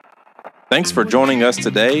Thanks for joining us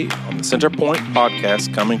today on the Centerpoint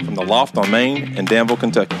podcast coming from the Loft on Main in Danville,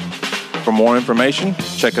 Kentucky. For more information,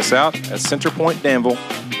 check us out at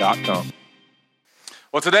centerpointdanville.com.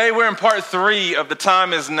 Well, today we're in part 3 of The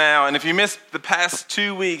Time Is Now, and if you missed the past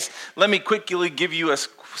 2 weeks, let me quickly give you a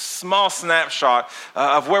small snapshot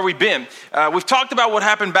of where we've been. We've talked about what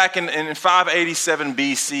happened back in 587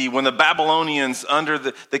 BC when the Babylonians, under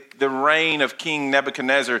the reign of King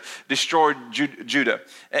Nebuchadnezzar, destroyed Judah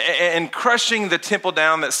and crushing the temple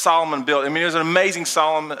down that Solomon built. I mean, it was an amazing.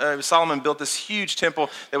 Solomon built this huge temple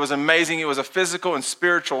that was amazing. It was a physical and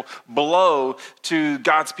spiritual blow to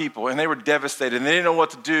God's people, and they were devastated, and they didn't know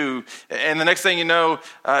what to do. And the next thing you know,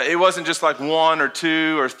 it wasn't just like 1 or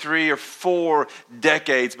 2 or 3 or 4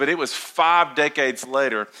 decades, but it was 5 decades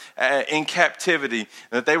later in captivity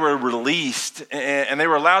that they were released and they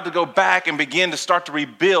were allowed to go back and begin to start to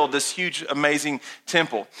rebuild this huge, amazing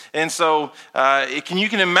temple. And so you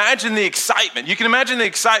can imagine the excitement. You can imagine the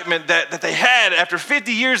excitement that they had after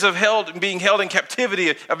 50 years of being held in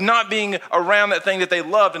captivity, of not being around that thing that they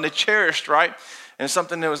loved and they cherished, right? And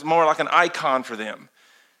something that was more like an icon for them.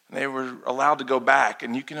 They were allowed to go back,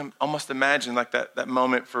 and you can almost imagine like that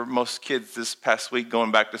moment for most kids this past week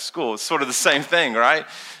going back to school. It's sort of the same thing, right?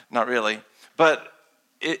 Not really, but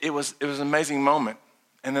it was an amazing moment.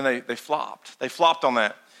 And then they flopped. They flopped on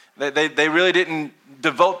that. They really didn't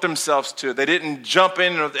devote themselves to it. They didn't jump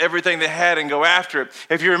in with everything they had and go after it.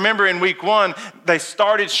 If you remember in week 1, they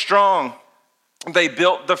started strong. They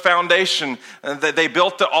built the foundation. They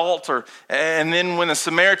built the altar. And then when the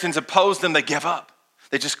Samaritans opposed them, they gave up.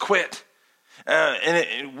 They just quit.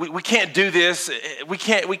 We can't do this. We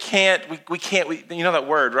can't. You know that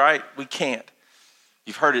word, right? We can't.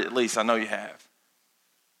 You've heard it at least. I know you have.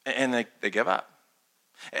 And they give up.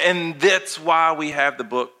 And that's why we have the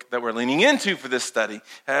book that we're leaning into for this study.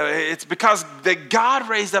 It's because God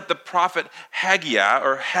raised up the prophet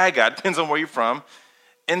Haggai, depends on where you're from,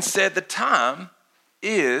 and said the time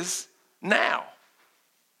is now.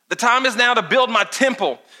 The time is now to build my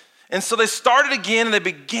temple. And so they started again, and they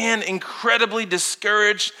began incredibly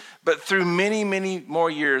discouraged, but through many, many more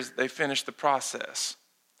years, they finished the process.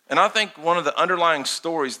 And I think one of the underlying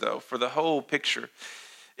stories, though, for the whole picture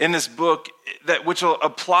in this book, which will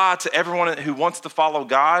apply to everyone who wants to follow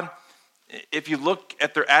God, if you look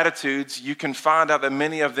at their attitudes, you can find out that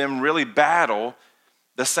many of them really battle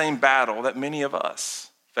the same battle that many of us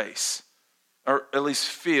face, or at least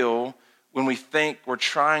feel when we think we're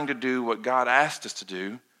trying to do what God asked us to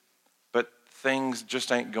do, things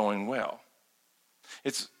just ain't going well.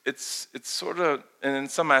 It's sort of, and in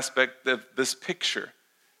some aspect, this picture,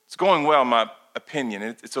 it's going well, in my opinion.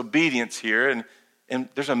 It's obedience here, and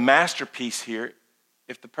there's a masterpiece here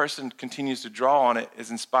if the person continues to draw on it,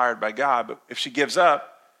 is inspired by God. But if she gives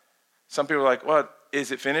up, some people are like, well,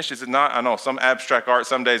 is it finished? Is it not? I know some abstract art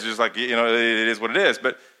some days is just like, it is what it is.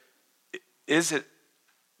 But is it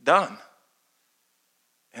done?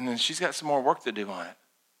 And then she's got some more work to do on it.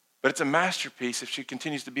 But it's a masterpiece if she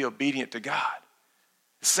continues to be obedient to God.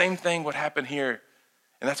 The same thing would happen here.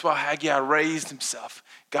 And that's why Haggai raised himself.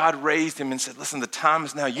 God raised him and said, listen, the time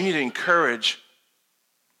is now. You need to encourage.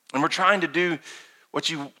 And we're trying to do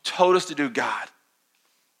what you told us to do, God.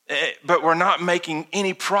 But we're not making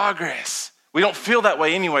any progress. We don't feel that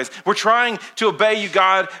way anyways. We're trying to obey you,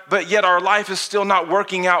 God, but yet our life is still not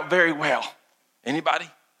working out very well. Anybody?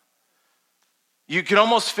 You can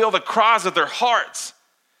almost feel the cries of their hearts.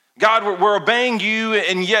 God, we're obeying you,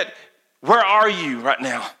 and yet, where are you right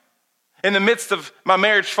now? In the midst of my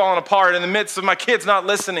marriage falling apart, in the midst of my kids not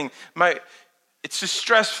listening, it's just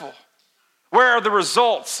stressful. Where are the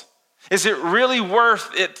results? Is it really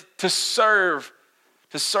worth it to serve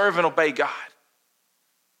and obey God?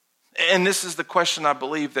 And this is the question I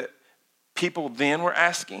believe that people then were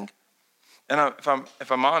asking. And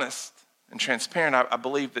if I'm honest and transparent, I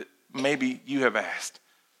believe that maybe you have asked.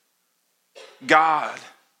 God,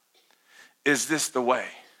 is this the way?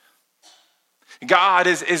 God,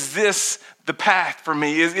 is this the path for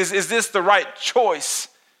me? Is this the right choice?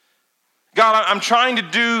 God, I'm trying to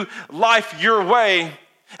do life your way,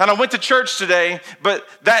 and I went to church today, but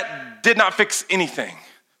that did not fix anything.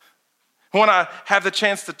 When I have the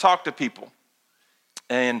chance to talk to people,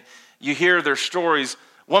 and you hear their stories,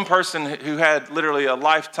 one person who had literally a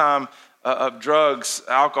lifetime of drugs,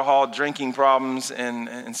 alcohol, drinking problems,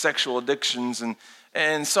 and sexual addictions,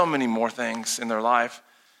 and so many more things in their life.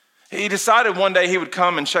 He decided one day he would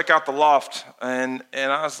come and check out the loft, and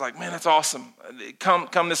I was like, man, that's awesome.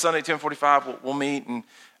 Come this Sunday, 10:45, we'll meet, and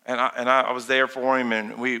I was there for him,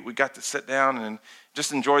 and we got to sit down and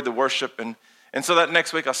just enjoyed the worship, and so that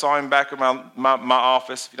next week I saw him back at my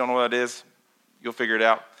office. If you don't know what that is, you'll figure it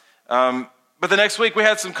out. But the next week we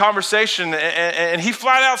had some conversation, and he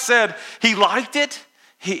flat out said he liked it.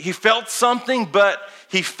 He felt something, but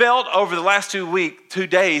he felt over the last 2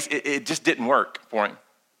 days, it just didn't work for him.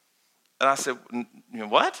 And I said,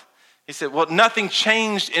 what? He said, well, nothing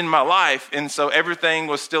changed in my life, and so everything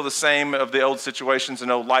was still the same of the old situations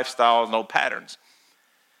and old lifestyles and old patterns.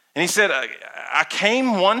 And he said, I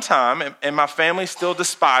came one time, and my family still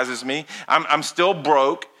despises me. I'm still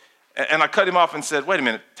broke. And I cut him off and said, wait a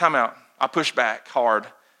minute, time out. I pushed back hard.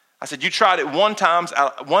 I said, you tried it one time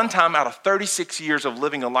out of 36 years of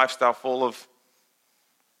living a lifestyle full of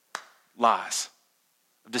lies,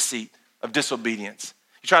 of deceit, of disobedience.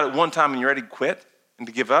 You tried it one time and you're ready to quit and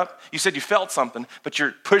to give up. You said you felt something, but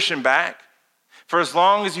you're pushing back. For as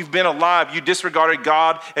long as you've been alive, you disregarded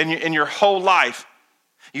God in your whole life.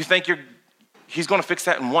 You think he's going to fix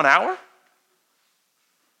that in 1 hour?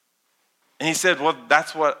 And he said, well,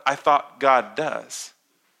 that's what I thought God does.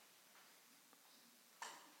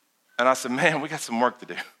 And I said, man, we got some work to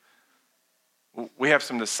do. We have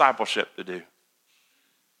some discipleship to do.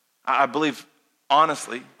 I believe,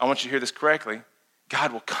 honestly, I want you to hear this correctly,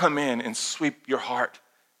 God will come in and sweep your heart.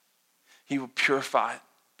 He will purify it,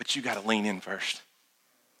 but you got to lean in first.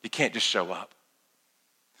 You can't just show up.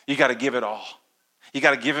 You got to give it all. You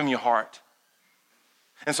got to give him your heart.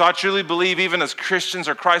 And so I truly believe, even as Christians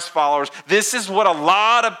or Christ followers, this is what a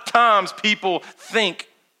lot of times people think.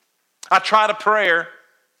 I tried a prayer.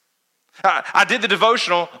 I did the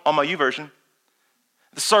devotional on my YouVersion,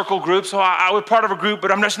 the circle group, so I was part of a group,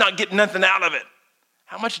 but I'm just not getting nothing out of it.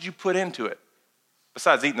 How much did you put into it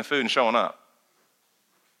besides eating the food and showing up?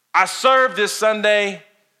 I served this Sunday.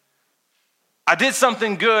 I did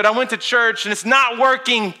something good. I went to church, and it's not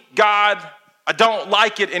working, God. I don't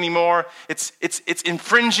like it anymore. It's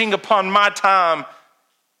infringing upon my time.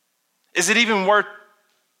 Is it even worth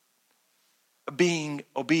being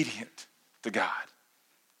obedient to God?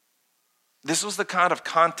 This was the kind of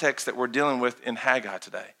context that we're dealing with in Haggai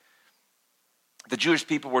today. The Jewish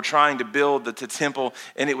people were trying to build the temple,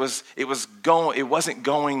 and it wasn't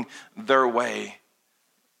going their way.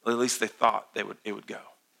 At least they thought it would go.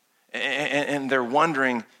 And they're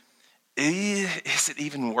wondering, is it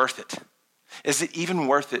even worth it? Is it even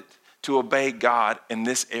worth it to obey God in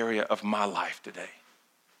this area of my life today?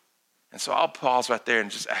 And so I'll pause right there and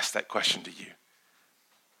just ask that question to you.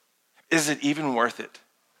 Is it even worth it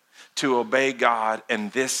to obey God in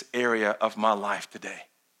this area of my life today?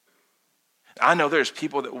 I know there's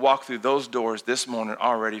people that walk through those doors this morning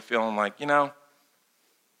already feeling like,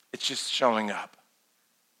 it's just showing up.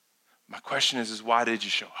 My question is why did you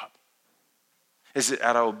show up? Is it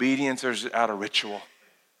out of obedience or is it out of ritual?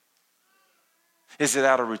 Is it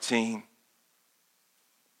out of routine?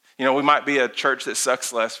 We might be a church that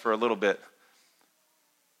sucks less for a little bit,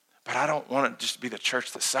 but I don't want it just to be the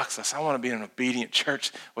church that sucks less. I want to be an obedient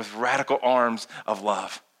church with radical arms of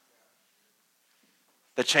love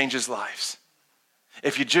that changes lives.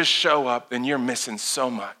 If you just show up, then you're missing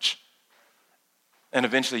so much. And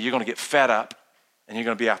eventually you're going to get fed up and you're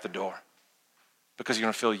going to be out the door because you're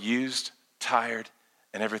going to feel used, tired,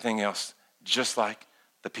 and everything else, just like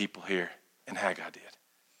the people here in Haggai did.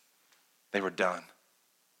 They were done.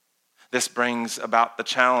 This brings about the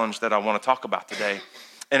challenge that I want to talk about today.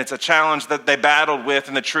 And it's a challenge that they battled with,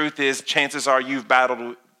 and the truth is, chances are you've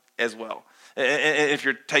battled as well. If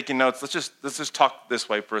you're taking notes, let's just talk this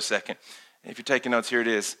way for a second. If you're taking notes, here it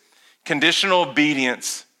is. Conditional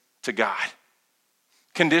obedience to God.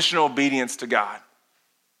 Conditional obedience to God.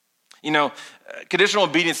 Conditional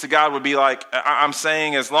obedience to God would be like, I'm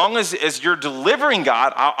saying, as long as you're delivering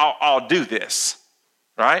God, I'll do this,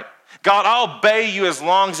 right? God, I'll obey you as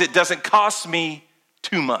long as it doesn't cost me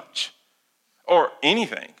too much or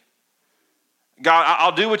anything. God,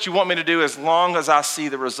 I'll do what you want me to do as long as I see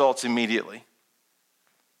the results immediately.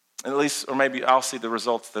 At least, or maybe I'll see the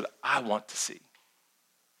results that I want to see.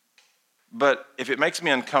 But if it makes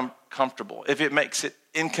me uncomfortable, if it makes it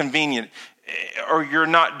inconvenient, or you're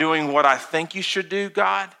not doing what I think you should do,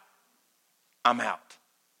 God, I'm out.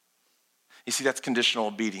 You see, that's conditional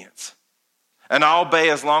obedience. And I'll obey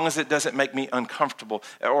as long as it doesn't make me uncomfortable,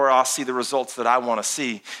 or I'll see the results that I want to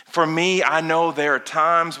see. For me, I know there are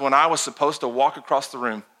times when I was supposed to walk across the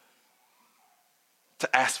room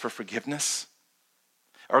to ask for forgiveness,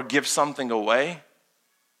 or give something away,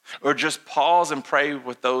 or just pause and pray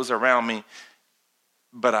with those around me,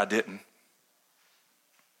 but I didn't.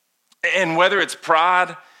 And whether it's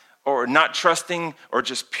pride or not trusting or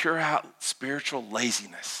just pure out spiritual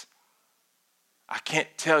laziness, I can't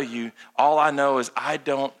tell you. All I know is I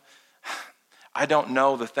don't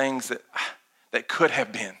know the things that could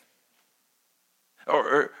have been.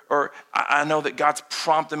 Or I know that God's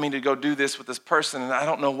prompted me to go do this with this person, and I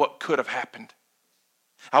don't know what could have happened.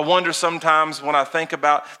 I wonder sometimes when I think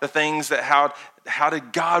about the things that how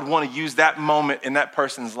did God want to use that moment in that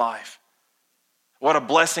person's life? What a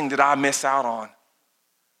blessing did I miss out on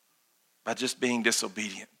by just being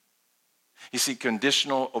disobedient? You see,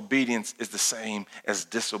 conditional obedience is the same as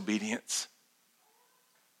disobedience.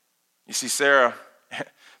 You see, Sarah,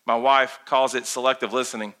 my wife, calls it selective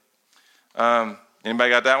listening.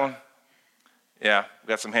 Anybody got that one? Yeah, we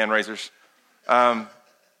got some hand raisers.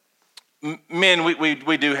 Men,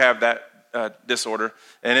 we do have that disorder,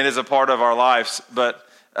 and it is a part of our lives, but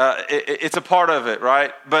it's a part of it,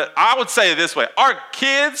 right? But I would say it this way. Our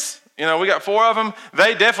kids, we got 4 of them,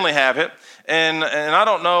 they definitely have it. And I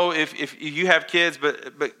don't know if you have kids,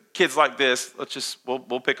 but kids like this,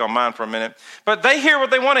 we'll pick on mine for a minute. But they hear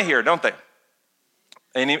what they want to hear, don't they?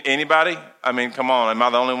 Anybody? I mean, come on. Am I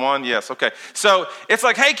the only one? Yes. Okay. So it's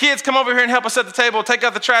like, hey, kids, come over here and help us set the table. Take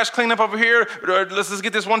out the trash, clean up over here. Or let's just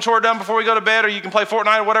get this one chore done before we go to bed. Or you can play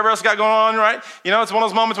Fortnite or whatever else you got going on, right? It's one of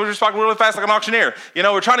those moments where you're just talking really fast like an auctioneer.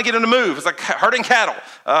 We're trying to get them to move. It's like herding cattle.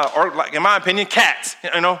 Or like, in my opinion, cats.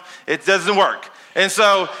 It doesn't work. And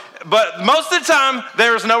so, but most of the time,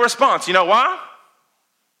 there's no response. You know why?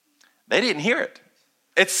 They didn't hear it.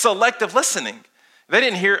 It's selective listening. They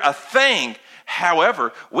didn't hear a thing.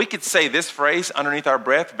 However, we could say this phrase underneath our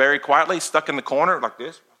breath very quietly, stuck in the corner like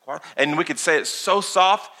this, and we could say it so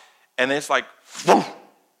soft, and it's like,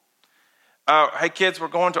 hey kids, we're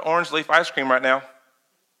going to Orange Leaf Ice Cream right now.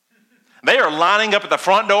 They are lining up at the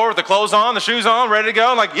front door with the clothes on, the shoes on, ready to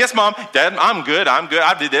go. Like, yes, Mom, Dad, I'm good.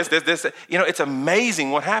 I did this. It's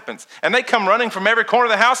amazing what happens. And they come running from every corner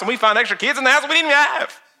of the house, and we find extra kids in the house we didn't even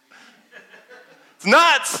have. It's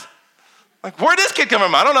nuts. Like, where'd this kid come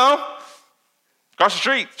from? I don't know. Across the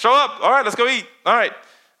street, show up. All right, let's go eat. All right.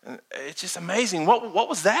 It's just amazing. What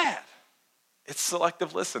was that? It's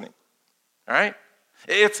selective listening. All right?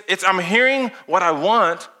 It's I'm hearing what I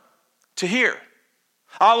want to hear.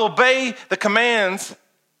 I'll obey the commands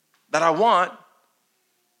that I want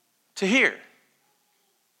to hear.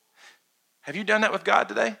 Have you done that with God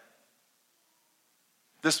today?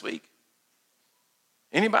 This week?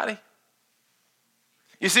 Anybody?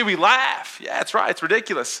 You see, we laugh. Yeah, that's right. It's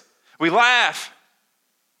ridiculous. We laugh.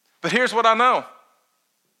 But here's what I know.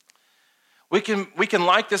 We can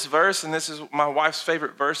like this verse, and this is my wife's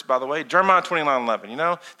favorite verse, by the way, Jeremiah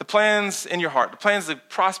 29:11. The plans in your heart, the plans to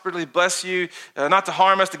prosperously bless you, not to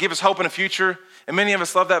harm us, to give us hope in the future. And many of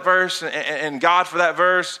us love that verse and God for that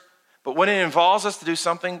verse. But when it involves us to do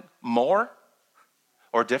something more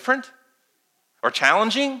or different or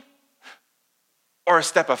challenging or a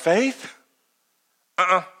step of faith,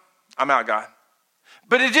 I'm out, God.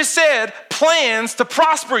 But it just said plans to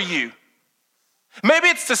prosper you. Maybe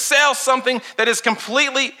it's to sell something that is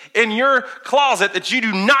completely in your closet that you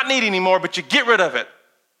do not need anymore, but you get rid of it.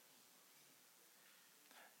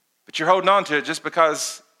 But you're holding on to it just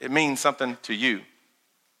because it means something to you.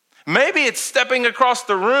 Maybe it's stepping across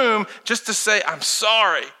the room just to say, I'm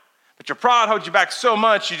sorry. But your pride holds you back so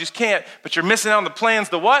much you just can't. But you're missing out on the plans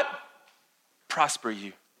to what? Prosper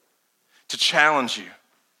you. To challenge you.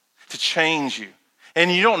 To change you.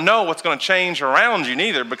 And you don't know what's going to change around you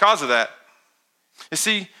neither because of that. You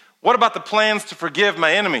see, what about the plans to forgive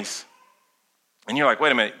my enemies? And you're like,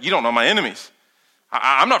 wait a minute, you don't know my enemies.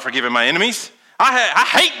 I'm not forgiving my enemies. I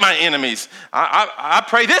hate my enemies. I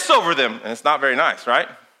pray this over them. And it's not very nice, right?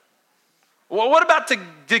 Well, what about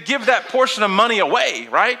to give that portion of money away,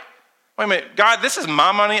 right? Wait a minute, God, this is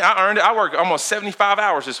my money. I earned it. I worked almost 75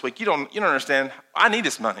 hours this week. You don't understand. I need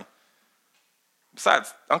this money.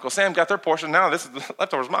 Besides, Uncle Sam got their portion. Now this is the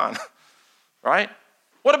leftovers mine, right?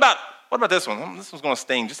 What about this one? This one's going to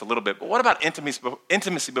sting just a little bit. But what about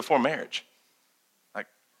intimacy before marriage? Like,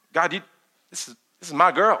 God, this is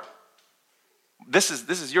my girl. This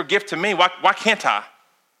is your gift to me. Why can't I?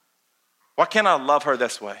 Why can't I love her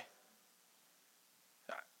this way?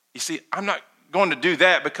 You see, I'm not going to do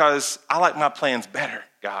that because I like my plans better,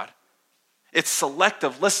 God. It's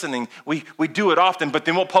selective listening. We do it often, but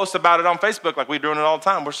then we'll post about it on Facebook like we're doing it all the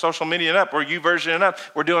time. We're social media up. We're YouVersion up.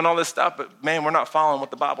 We're doing all this stuff, but man, we're not following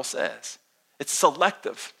what the Bible says. It's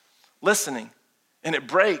selective listening, and it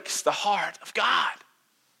breaks the heart of God.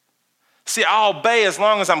 See, I'll obey as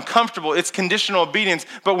long as I'm comfortable. It's conditional obedience,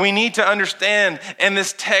 but we need to understand, and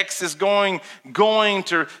this text is going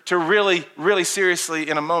to really, really seriously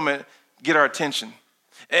in a moment get our attention.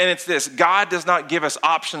 And it's this: God does not give us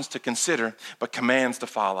options to consider, but commands to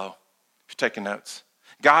follow. If you're taking notes.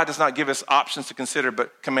 God does not give us options to consider,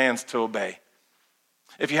 but commands to obey.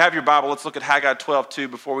 If you have your Bible, let's look at Haggai 12:2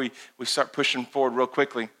 before we start pushing forward real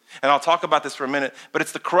quickly. And I'll talk about this for a minute, but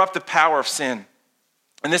it's the corruptive power of sin.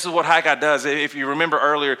 And this is what Haggai does. If you remember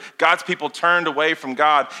earlier, God's people turned away from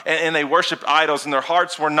God and they worshiped idols, and their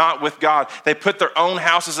hearts were not with God. They put their own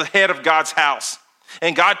houses ahead of God's house.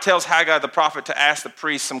 And God tells Haggai the prophet to ask the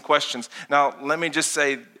priest some questions. Now, let me just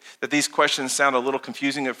say that these questions sound a little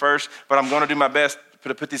confusing at first, but I'm going to do my best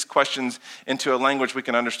to put these questions into a language we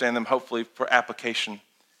can understand them, hopefully for application.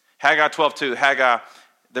 Haggai 12:2, Haggai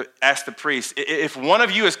asked the priest, if one of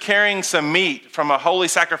you is carrying some meat from a holy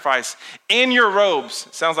sacrifice in your robes,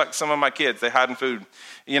 sounds like some of my kids, they hiding food,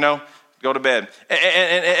 go to bed,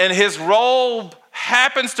 and his robe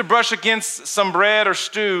happens to brush against some bread or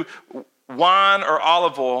stew, wine or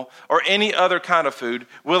olive oil, or any other kind of food,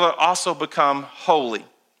 will it also become holy?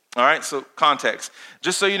 All right, so context.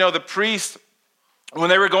 Just so you know, the priests, when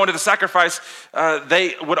they were going to the sacrifice,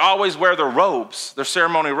 they would always wear their robes, their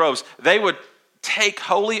ceremonial robes. They would take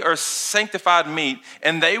holy or sanctified meat,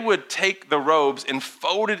 and they would take the robes and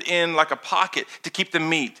fold it in like a pocket to keep the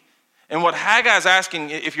meat. And what Haggai is asking,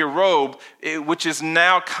 if your robe, which is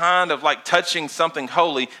now kind of like touching something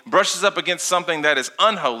holy, brushes up against something that is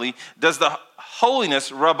unholy, does the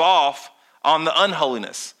holiness rub off on the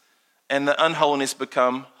unholiness? And the unholiness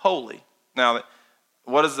become holy? Now,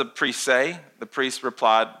 what does the priest say? The priest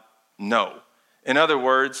replied, no. In other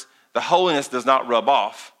words, the holiness does not rub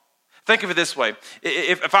off. Think of it this way.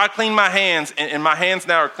 If I clean my hands, and my hands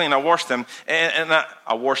now are clean, I wash them, and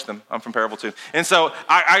I wash them. I'm from Parable 2. And so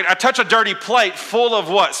I touch a dirty plate full of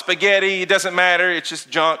what? Spaghetti. It doesn't matter. It's just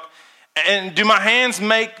junk. And do my hands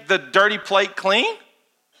make the dirty plate clean?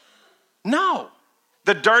 No.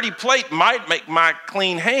 The dirty plate might make my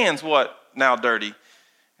clean hands what? Now dirty.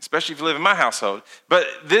 Especially if you live in my household. But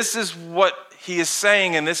this is what he is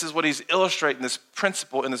saying, and this is what he's illustrating, this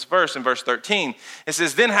principle in this verse, in verse 13. It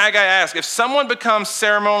says, then Haggai asked, if someone becomes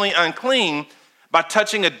ceremonially unclean by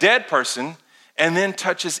touching a dead person and then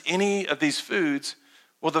touches any of these foods,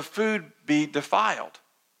 will the food be defiled?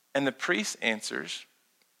 And the priest answers,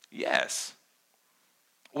 yes.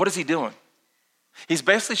 What is he doing? He's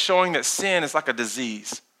basically showing that sin is like a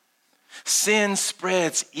disease. Sin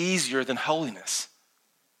spreads easier than holiness.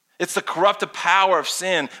 It's the corruptive power of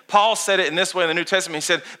sin. Paul said it in this way in the New Testament. He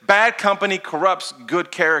said, bad company corrupts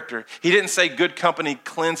good character. He didn't say good company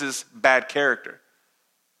cleanses bad character.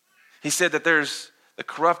 He said that there's the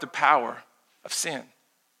corruptive power of sin.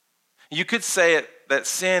 You could say it that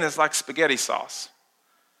sin is like spaghetti sauce.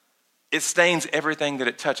 It stains everything that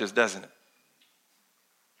it touches, doesn't it?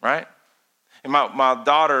 Right? And my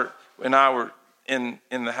daughter and I were in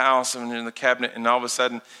the house and in the cabinet, and all of a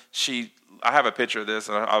sudden I have a picture of this,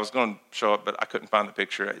 and I was going to show it, but I couldn't find the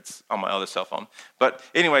picture. It's on my other cell phone. But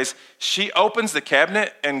anyways, she opens the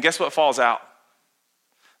cabinet, and guess what falls out?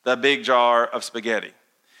 The big jar of spaghetti.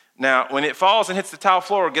 Now, when it falls and hits the tile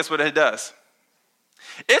floor, guess what it does?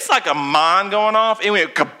 It's like a mine going off. Anyway,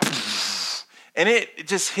 and it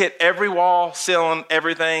just hit every wall, ceiling,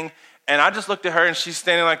 everything. And I just looked at her, and she's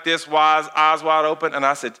standing like this, eyes wide open, and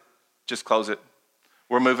I said, just close it.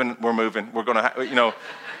 We're moving. We're going to,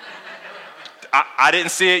 I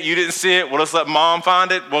didn't see it. You didn't see it. Well, let's let mom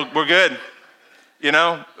find it. Well, we're good. We're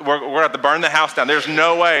going to have to burn the house down. There's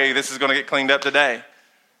no way this is going to get cleaned up today.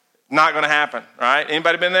 Not going to happen, all right?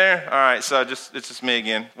 Anybody been there? All right, so it's just me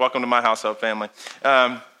again. Welcome to my household family.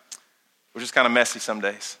 We're just kind of messy some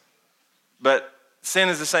days. But sin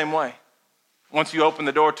is the same way. Once you open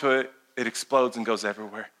the door to it, it explodes and goes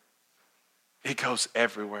everywhere. It goes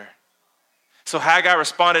everywhere. So Haggai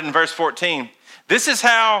responded in verse 14. This is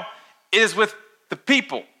how it is with the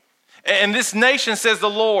people. And this nation, says the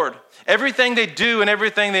Lord, everything they do and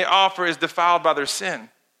everything they offer is defiled by their sin.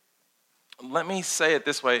 Let me say it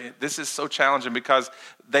this way. This is so challenging because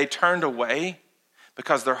they turned away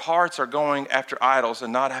because their hearts are going after idols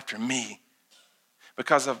and not after me.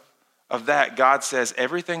 Because of that, God says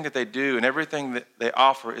everything that they do and everything that they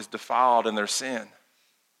offer is defiled in their sin.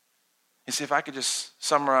 You see, if I could just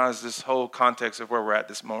summarize this whole context of where we're at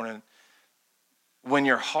this morning. When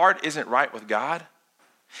your heart isn't right with God,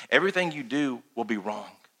 everything you do will be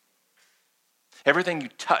wrong. Everything you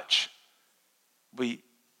touch will be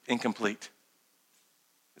incomplete.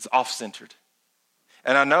 It's off-centered.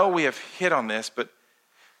 And I know we have hit on this, but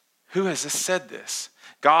who has said this?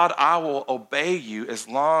 God, I will obey you as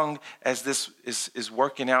long as this is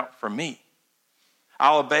working out for me.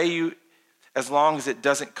 I'll obey you as long as it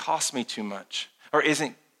doesn't cost me too much or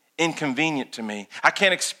isn't inconvenient to me. I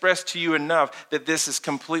can't express to you enough that this is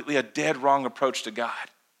completely a dead wrong approach to God.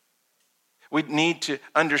 We need to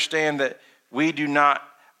understand that we do not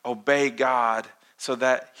obey God so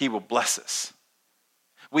that he will bless us.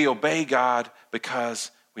 We obey God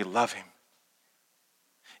because we love him.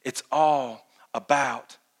 It's all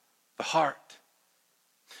about the heart.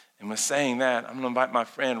 And with saying that, I'm going to invite my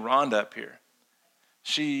friend Rhonda up here.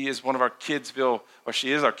 She is one of our Kidsville, or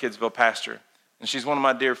she is our Kidsville pastor. And she's one of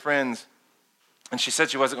my dear friends. And she said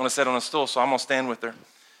she wasn't going to sit on a stool, so I'm going to stand with her.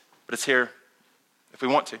 But it's here if we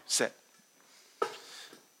want to, sit.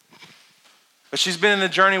 But she's been in the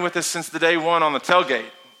journey with us since the day one on the tailgate.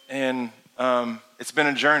 And it's been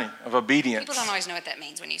a journey of obedience. People don't always know what that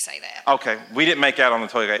means when you say that. Okay, we didn't make out on the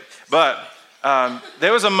tailgate. But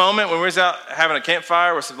there was a moment when we was out having a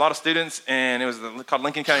campfire with a lot of students, and it was called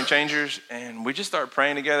Lincoln County Changers. And we just started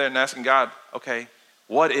praying together and asking God, okay,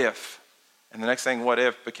 what if? And the next thing, what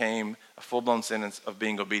if, became a full-blown sentence of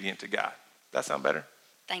being obedient to God. That sound better?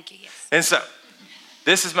 Thank you, yes. And so,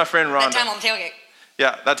 this is my friend Rhonda. That time on the tailgate.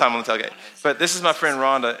 Yeah, that time on the tailgate. But this is my friend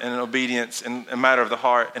Rhonda in obedience and a matter of the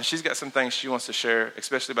heart. And she's got some things she wants to share,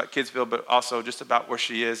 especially about Kidsville, but also just about where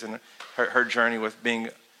she is and her journey with being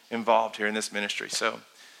involved here in this ministry. So,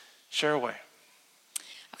 share away.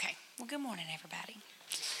 Okay. Well, good morning, everybody.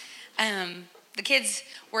 The kids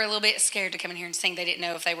were a little bit scared to come in here and sing. They didn't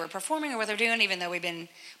know if they were performing or what they're doing, even though we've been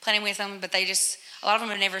planning with them. But a lot of them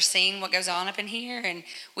have never seen what goes on up in here. And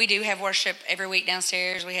we do have worship every week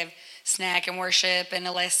downstairs. We have snack and worship and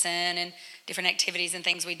a lesson and different activities and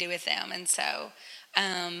things we do with them. And so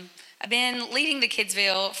I've been leading the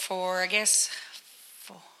Kidsville for, I guess,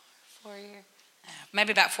 4 years,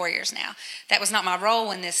 maybe about 4 years now. That was not my role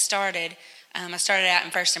when this started. I started out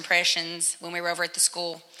in First Impressions when we were over at the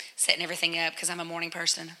school, setting everything up because I'm a morning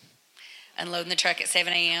person. Unloading the truck at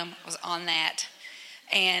 7 a.m. I was on that.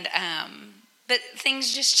 And but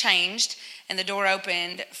things just changed, and the door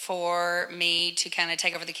opened for me to kind of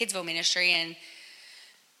take over the Kidsville ministry, and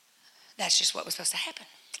that's just what was supposed to happen.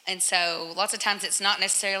 And so lots of times it's not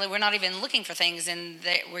necessarily, we're not even looking for things, and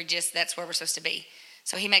that's where we're supposed to be.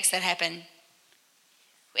 So he makes that happen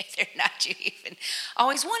whether or not you even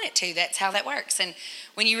always want it to. That's how that works. And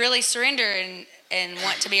when you really surrender and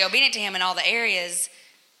want to be obedient to him in all the areas.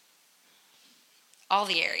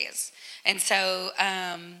 And so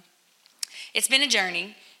it's been a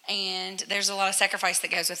journey, and there's a lot of sacrifice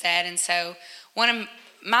that goes with that. And so one of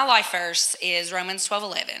my life verse is Romans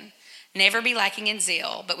 12:11. Never be lacking in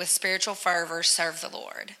zeal, but with spiritual fervor serve the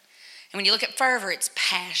Lord. And when you look at fervor, it's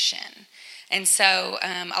passion. And so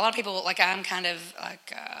a lot of people, like I'm kind of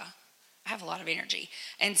like, I have a lot of energy.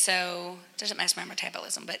 And so it doesn't match my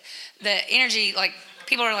metabolism, but the energy, like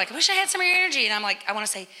people are like, I wish I had some of your energy. And I'm like, I want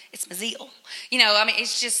to say it's my zeal.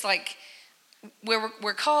 It's just like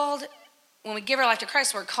we're called, when we give our life to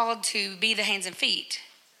Christ, we're called to be the hands and feet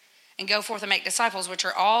and go forth and make disciples, which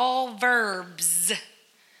are all verbs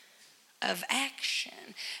of action.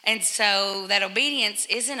 And so that obedience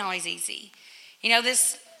isn't always easy.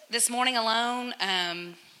 This morning alone,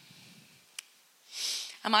 I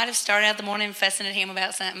might have started out the morning fussing at him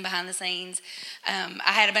about something behind the scenes.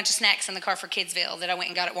 I had a bunch of snacks in the car for Kidsville that I went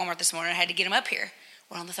and got at Walmart this morning. I had to get them up here.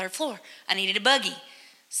 We're on the 3rd floor. I needed a buggy.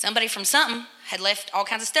 Somebody from something had left all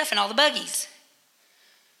kinds of stuff in all the buggies.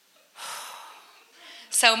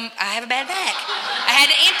 So I have a bad back. I had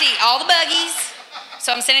to empty all the buggies.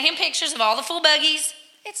 So I'm sending him pictures of all the full buggies.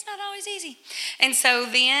 It's not always easy. And so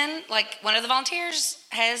then, like, one of the volunteers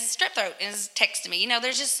has strep throat and is texting me.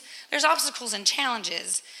 There's obstacles and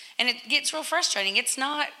challenges, and it gets real frustrating. It's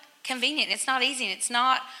not convenient. It's not easy. And it's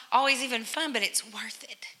not always even fun, but it's worth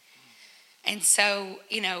it. And so,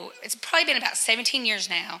 it's probably been about 17 years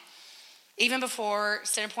now, even before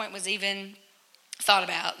Centerpoint was even thought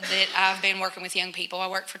about, that I've been working with young people. I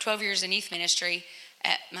worked for 12 years in youth ministry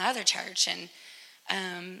at my other church, and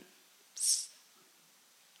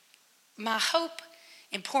my hope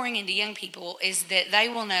in pouring into young people is that they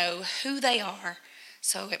will know who they are.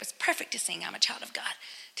 So it was perfect to sing I'm a Child of God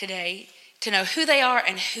today, to know who they are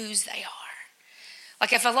and whose they are.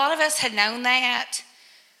 Like if a lot of us had known that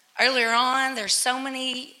earlier on, there's so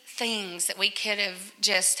many things that we could have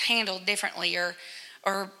just handled differently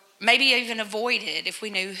or maybe even avoided if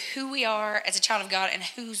we knew who we are as a child of God and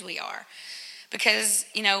whose we are. Because,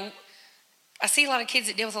 I see a lot of kids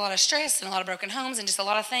that deal with a lot of stress and a lot of broken homes and just a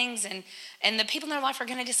lot of things, and the people in their life are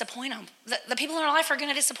going to disappoint them. The people in our life are going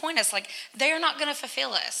to disappoint us. Like, they're not going to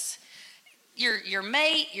fulfill us. Your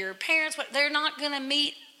mate, your parents, they're not going to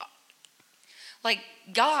meet. Like,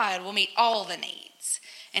 God will meet all the needs,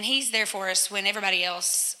 and he's there for us when everybody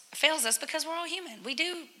else fails us, because we're all human. We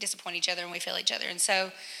do disappoint each other and we fail each other. And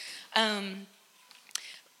so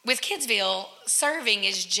with Kidsville, serving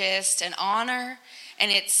is just an honor,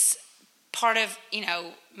 and it's part of,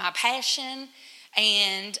 my passion,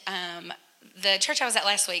 and the church I was at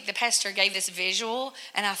last week, the pastor gave this visual,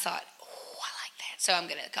 and I thought, oh, I like that. So I'm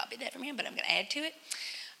going to copy that from him, but I'm going to add to it.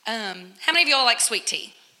 How many of y'all like sweet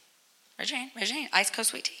tea? Raise your hand. Raise your hand. Ice cold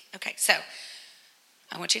sweet tea. Okay, so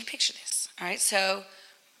I want you to picture this. All right, so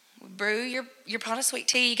brew your pot of sweet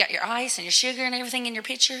tea. You got your ice and your sugar and everything in your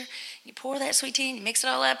pitcher. You pour that sweet tea and you mix it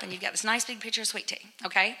all up, and you've got this nice big pitcher of sweet tea.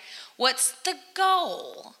 Okay, what's the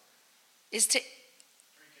goal? Is to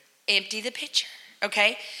empty the pitcher.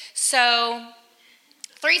 Okay, so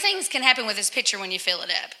 3 things can happen with this pitcher when you fill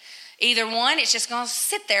it up. Either one, it's just going to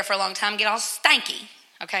sit there for a long time and get all stanky.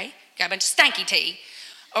 Okay, got a bunch of stanky tea.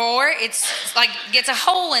 Or it's like gets a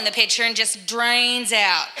hole in the pitcher and just drains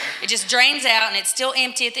out. It just drains out and it's still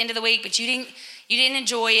empty at the end of the week, but you didn't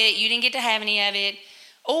enjoy it. You didn't get to have any of it.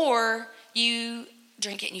 Or you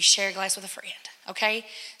drink it and you share a glass with a friend. Okay?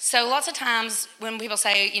 So lots of times when people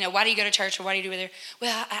say, why do you go to church or why do you do it?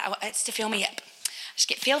 Well, it's to fill me up. I just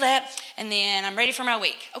get filled up and then I'm ready for my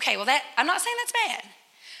week. Okay, well I'm not saying that's bad.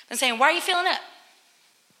 I'm saying, why are you filling up?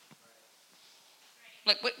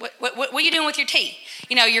 Like, what are you doing with your tea?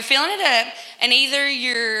 You're filling it up, and either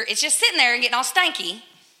it's just sitting there and getting all stanky,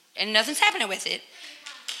 and nothing's happening with it,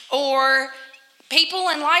 or people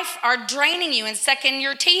in life are draining you and sucking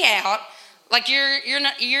your tea out. Like you're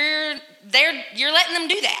letting them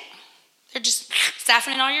do that. They're just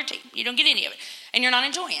siphoning all your tea. You don't get any of it, and you're not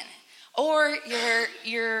enjoying it. Or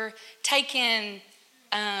you're taking,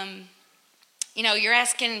 you're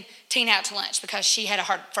asking Tina out to lunch because she had a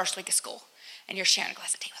hard first week of school. And you're sharing a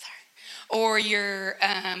glass of tea with her. Or you're,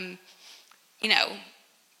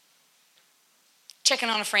 checking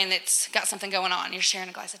on a friend that's got something going on. You're sharing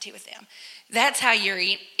a glass of tea with them. That's how you're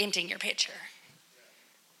emptying your pitcher.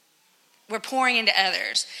 We're pouring into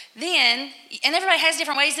others. Then, and everybody has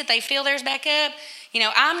different ways that they fill theirs back up.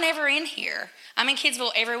 I'm never in here. I'm in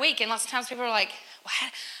Kidsville every week. And lots of times people are like,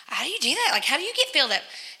 well, how do you do that? Like, how do you get filled up?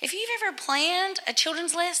 If you've ever planned a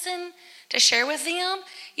children's lesson to share with them,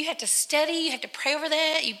 you have to study, you have to pray over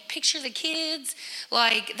that, you picture the kids,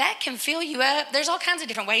 like that can fill you up. There's all kinds of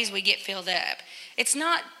different ways we get filled up. It's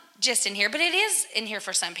not just in here, but it is in here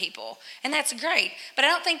for some people, and that's great. But I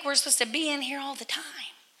don't think we're supposed to be in here all the time.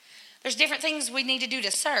 There's different things we need to do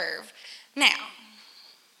to serve. Now,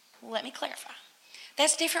 let me clarify.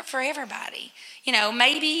 That's different for everybody.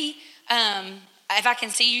 Maybe if I can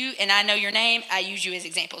see you and I know your name, I use you as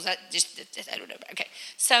examples. I don't know. Okay,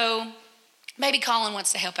 so maybe Colin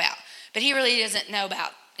wants to help out, but he really doesn't know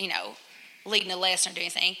about, leading a lesson or doing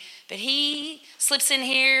anything. But he slips in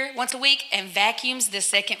here once a week and vacuums the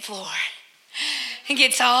second floor and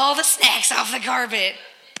gets all the snacks off the carpet.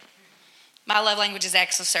 My love language is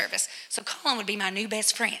acts of service. So Colin would be my new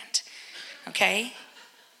best friend, okay?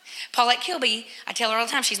 Paulette Kilby, I tell her all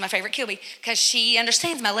the time she's my favorite Kilby because she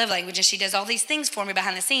understands my love language and she does all these things for me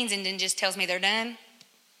behind the scenes and then just tells me they're done.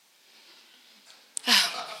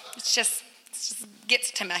 Oh, it's just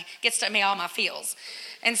gets to me all my feels.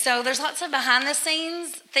 And so there's lots of behind the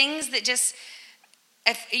scenes things that just,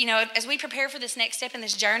 as we prepare for this next step in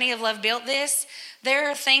this journey of Love Built This, there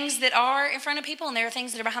are things that are in front of people and there are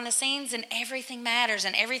things that are behind the scenes, and everything matters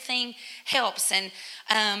and everything helps. And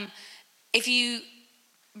if you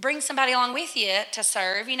bring somebody along with you to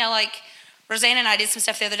serve, like Rosanna and I did some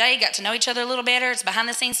stuff the other day, got to know each other a little better. It's behind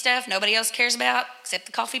the scenes stuff nobody else cares about except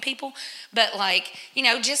the coffee people. But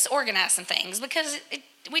just organize some things because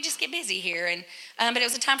we just get busy here. And but it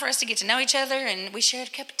was a time for us to get to know each other, and we shared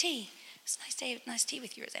a cup of tea. It's nice tea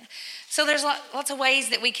with you, Rosanna. So there's lots of ways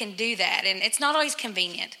that we can do that, and it's not always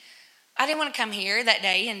convenient. I didn't want to come here that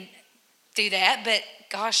day and do that, but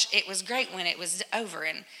gosh, it was great when it was over.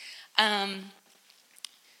 And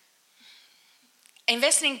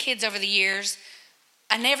investing in kids over the years,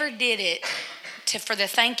 I never did it for the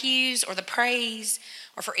thank yous or the praise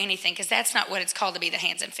or for anything, because that's not what it's called to be the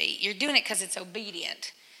hands and feet. You're doing it because it's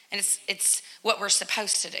obedient, and it's what we're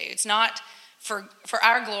supposed to do. It's not for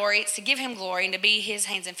our glory. It's to give him glory and to be his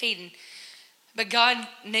hands and feet. But God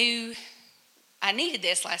knew I needed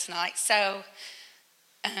this last night. So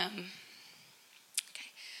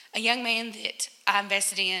a young man that I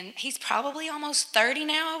invested in, he's probably almost 30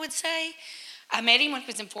 now, I would say. I met him when he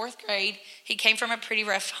was in 4th grade. He came from a pretty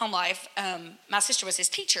rough home life. My sister was his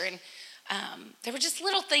teacher, and there were just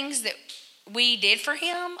little things that we did for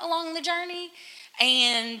him along the journey.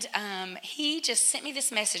 And he just sent me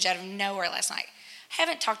this message out of nowhere last night.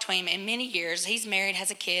 Haven't talked to him in many years. He's married,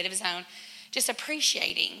 has a kid of his own. Just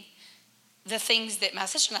appreciating the things that my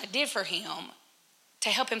sister and I did for him to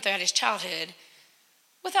help him throughout his childhood.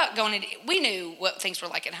 Without going into, we knew what things were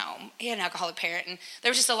like at home. He had an alcoholic parent, and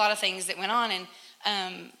there was just a lot of things that went on,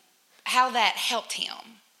 and how that helped him.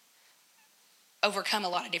 overcome a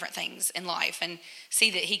lot of different things in life and see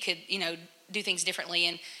that he could, do things differently.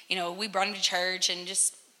 And, we brought him to church and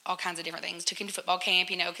just all kinds of different things. Took him to football camp,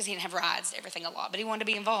 because he didn't have rides to everything a lot, but he wanted to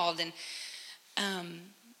be involved. And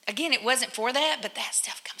again, it wasn't for that, but that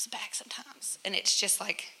stuff comes back sometimes. And it's just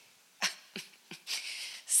like,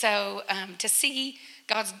 so to see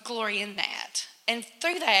God's glory in that. And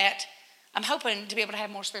through that, I'm hoping to be able to have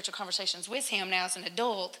more spiritual conversations with him now as an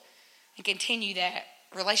adult and continue that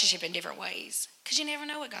relationship in different ways. Because you never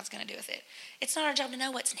know what God's going to do with it. It's not our job to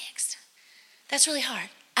know what's next. That's really hard.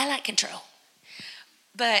 I like control.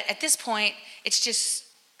 But at this point, it's just,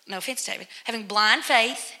 no offense, David, having blind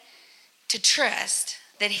faith to trust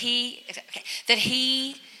that he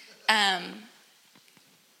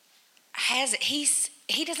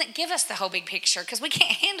he doesn't give us the whole big picture because we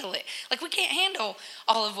can't handle it. Like, we can't handle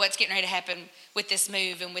all of what's getting ready to happen with this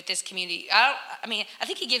move and with this community. I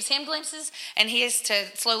think he gives him glimpses, and he has to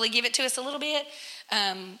slowly give it to us a little bit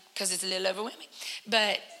because it's a little overwhelming.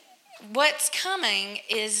 But what's coming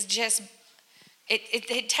is just,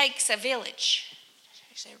 it takes a village to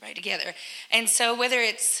get everybody together. And so whether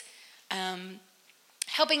it's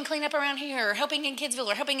helping clean up around here, or helping in Kidsville,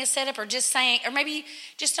 or helping us set up, or just saying, or maybe you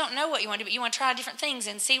just don't know what you want to do, but you want to try different things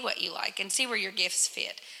and see what you like and see where your gifts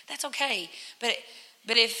fit. That's okay. But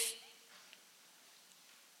if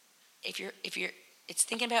you're, it's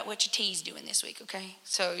thinking about what your tea's doing this week, okay?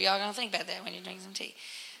 So y'all gonna think about that when you're drinking some tea.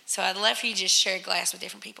 So I'd love for you to just share a glass with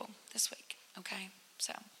different people this week, okay?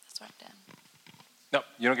 So that's what I've done. No,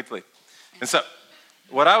 you don't get to leave. And so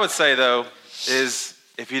what I would say, though, is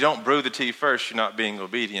if you don't brew the tea first, you're not being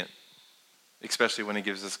obedient, especially when he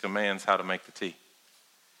gives us commands how to make the tea.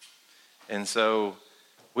 And so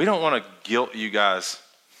we don't want to guilt you guys,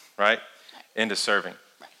 right, into serving.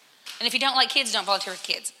 Right. And if you don't like kids, don't volunteer with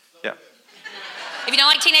kids. Yeah. If you don't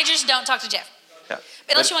like teenagers, don't talk to Jeff. Yeah.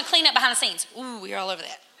 Unless you want to clean up behind the scenes. Ooh, we're all over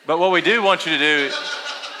that. But what we do want you to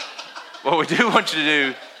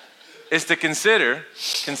do is to consider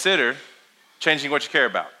changing what you care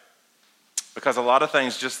about. Because a lot of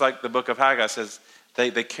things, just like the book of Haggai says,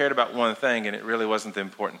 they cared about one thing and it really wasn't the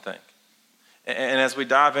important thing. And as we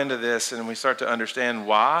dive into this and we start to understand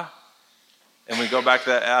why, and we go back to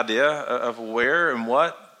that idea of where and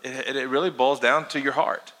what, it really boils down to your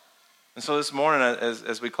heart. And so this morning,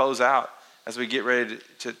 as we close out, as we get ready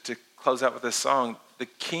to close out with this song, the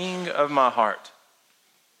King of my heart,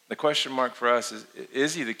 the question mark for us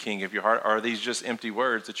is he the King of your heart, or are these just empty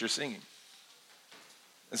words that you're singing?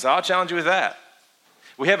 And so I'll challenge you with that.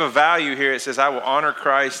 We have a value here. It says, I will honor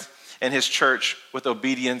Christ and his church with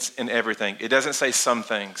obedience in everything. It doesn't say some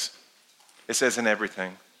things. It says in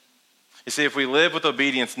everything. You see, if we live with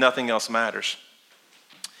obedience, nothing else matters.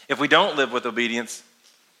 If we don't live with obedience,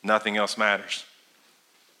 nothing else matters.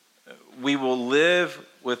 We will live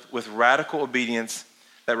with radical obedience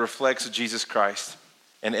that reflects Jesus Christ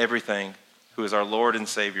and everything, who is our Lord and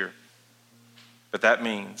Savior. But that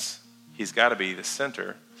means he's got to be the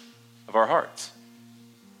center of our hearts.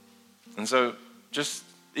 And so just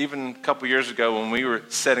even a couple years ago when we were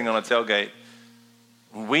sitting on a tailgate,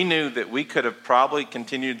 we knew that we could have probably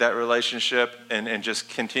continued that relationship and just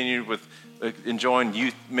continued with enjoying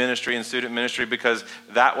youth ministry and student ministry because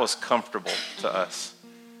that was comfortable to us.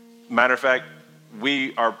 Matter of fact,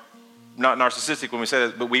 we are not narcissistic when we say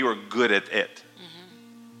that, but we were good at it.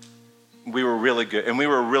 Mm-hmm. We were really good. And we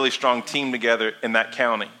were a really strong team together in that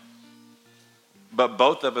county. But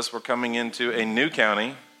both of us were coming into a new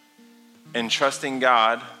county and trusting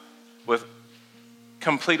God with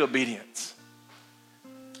complete obedience.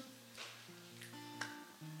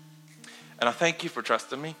 And I thank you for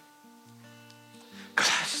trusting me, because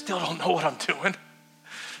I still don't know what I'm doing.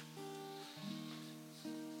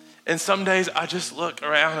 And some days I just look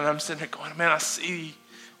around and I'm sitting there going, man, I see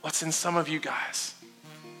what's in some of you guys.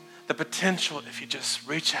 The potential if you just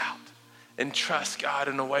reach out and trust God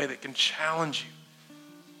in a way that can challenge you,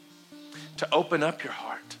 to open up your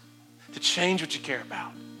heart, to change what you care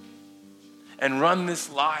about, and run this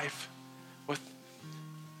life with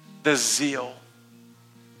the zeal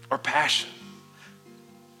or passion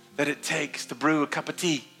that it takes to brew a cup of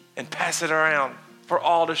tea and pass it around for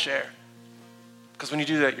all to share. Because when you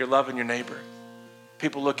do that, you're loving your neighbor.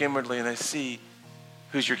 People look inwardly and they see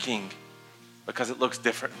who's your king because it looks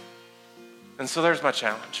different. And so there's my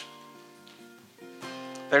challenge.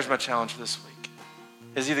 There's my challenge for this week.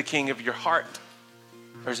 Is he the king of your heart,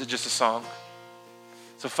 or is it just a song?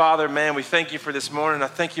 So Father, man, we thank you for this morning. I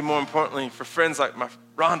thank you more importantly for friends like my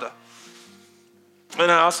Rhonda.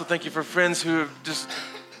 And I also thank you for friends who have just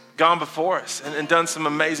gone before us and done some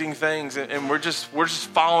amazing things. And we're just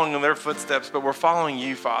following in their footsteps, but we're following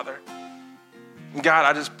you, Father. And God,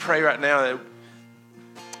 I just pray right now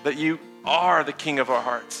that you are the King of our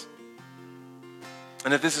hearts.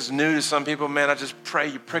 And if this is new to some people, man, I just pray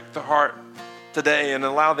you prick the heart today and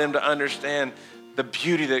allow them to understand the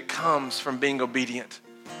beauty that comes from being obedient.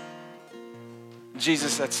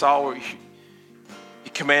 Jesus, that's all you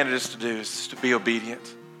commanded us to do, is to be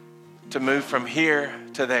obedient, to move from here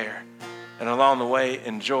to there, and along the way,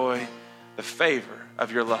 enjoy the favor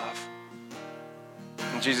of your love.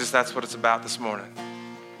 And Jesus, that's what it's about this morning.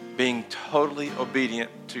 Being totally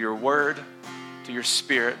obedient to your word, to your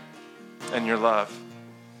spirit, and your love.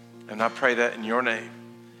 And I pray that in your name.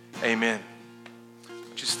 Amen.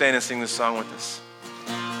 Would you stand and sing this song with us?